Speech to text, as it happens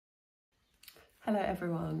Hello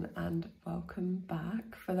everyone and welcome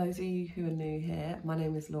back. For those of you who are new here, my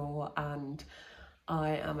name is Laura and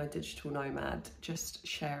I am a digital nomad, just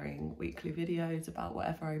sharing weekly videos about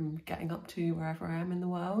whatever I'm getting up to wherever I am in the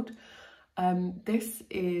world. This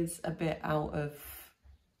is a bit out of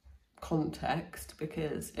context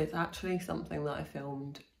because it's actually something that I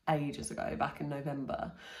filmed ages ago, back in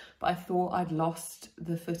November, but I thought I'd lost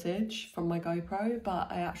the footage from my GoPro,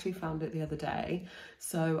 but I actually found it the other day,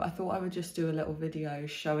 so I thought I would just do a little video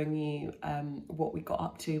showing you what we got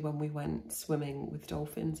up to when we went swimming with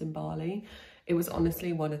dolphins in Bali. It was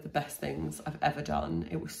honestly one of the best things I've ever done.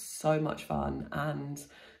 It was so much fun and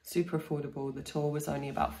super affordable. The tour was only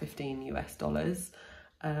about $15 US.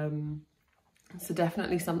 So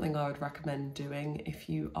definitely something I would recommend doing if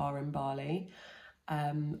you are in Bali.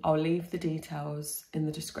 I'll leave the details in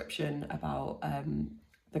the description about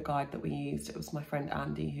the guide that we used. It was my friend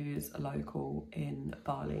Andy, who is a local in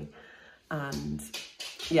Bali, and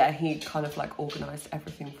yeah, he kind of like organised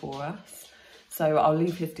everything for us. So I'll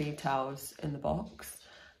leave his details in the box.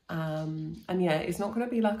 And yeah, it's not going to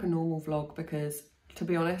be like a normal vlog because, to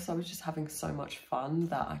be honest, I was just having so much fun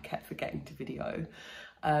that I kept forgetting to video.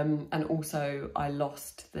 And also I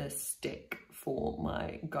lost the stick for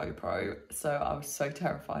my GoPro, so I was so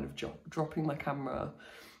terrified of dropping my camera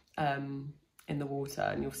in the water,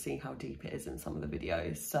 and you'll see how deep it is in some of the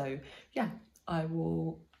videos. So yeah, I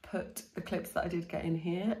will put the clips that I did get in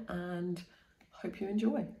here and hope you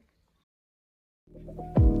enjoy.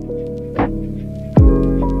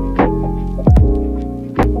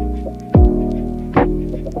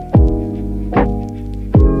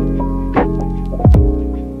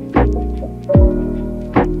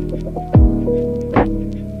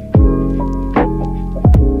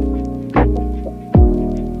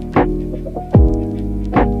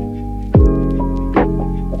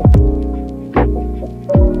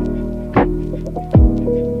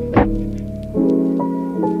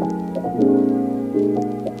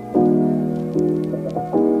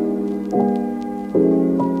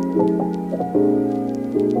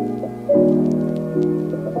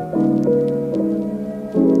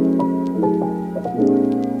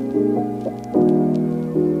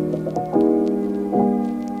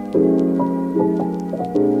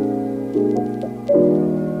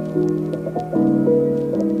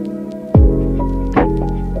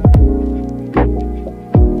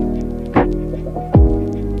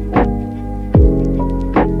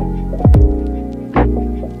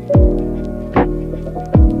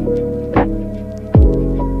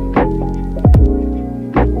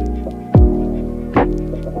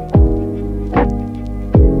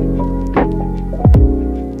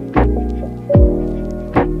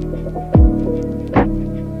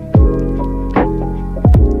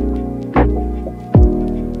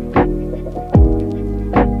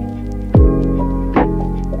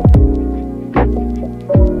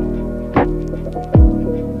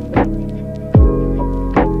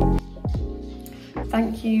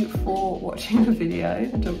 Thank you for watching the video.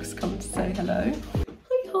 The dog's come to say hello.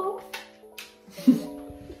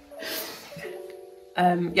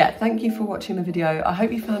 Hi. Yeah, thank you for watching the video. I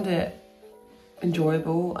hope you found it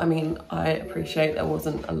enjoyable. I mean, I appreciate there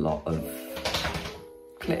wasn't a lot of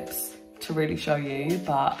clips to really show you,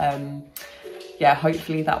 but yeah,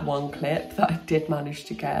 hopefully that one clip that I did manage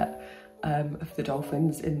to get of the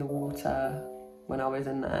dolphins in the water when I was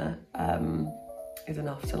in there is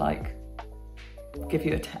enough to like give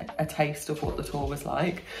you a taste of what the tour was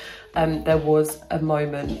like. There was a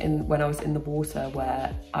moment when I was in the water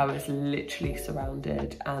where I was literally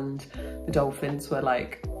surrounded and the dolphins were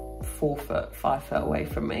like 4 foot, 5 foot away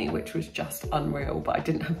from me, which was just unreal, but I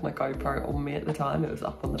didn't have my GoPro on me at the time. It was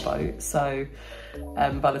up on the boat, so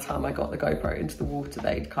by the time I got the GoPro into the water,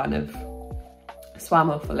 they'd kind of swam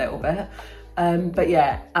off a little bit. But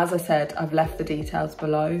yeah, as I said, I've left the details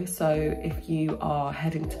below, so if you are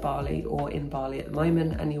heading to Bali or in Bali at the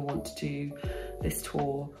moment and you want to do this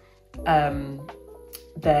tour,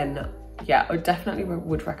 then yeah, I definitely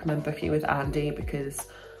would recommend booking with Andy, because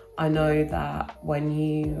I know that when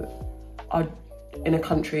you are in a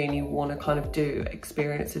country and you want to kind of do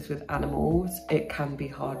experiences with animals, it can be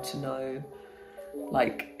hard to know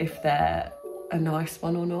like if they're a nice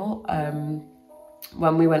one or not.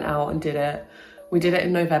 When we went out and did it, we did it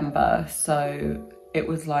in November, so it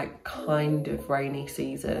was like kind of rainy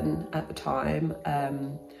season at the time.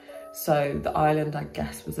 So the island, I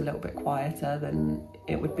guess, was a little bit quieter than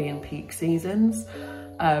it would be in peak seasons.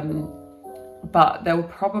 But there were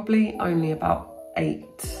probably only about 8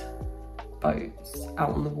 boats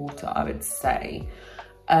out on the water, I would say.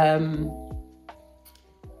 And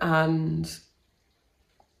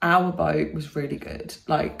our boat was really good.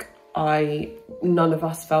 Like, none of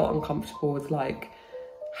us felt uncomfortable with like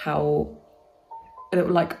how,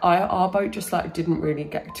 like our boat just like didn't really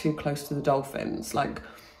get too close to the dolphins. Like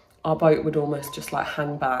our boat would almost just like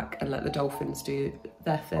hang back and let the dolphins do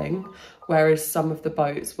their thing, whereas some of the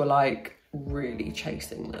boats were like really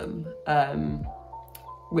chasing them,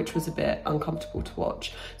 which was a bit uncomfortable to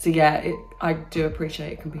watch. So yeah, I do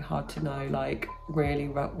appreciate it can be hard to know like really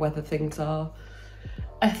whether things are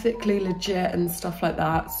ethically legit and stuff like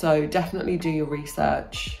that. So definitely do your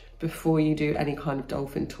research before you do any kind of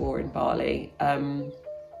dolphin tour in Bali.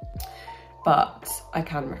 But I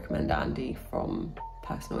can recommend Andy from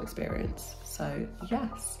personal experience. So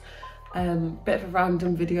yes, bit of a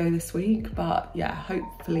random video this week, but yeah,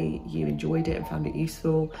 hopefully you enjoyed it and found it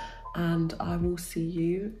useful, and I will see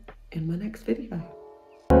you in my next video.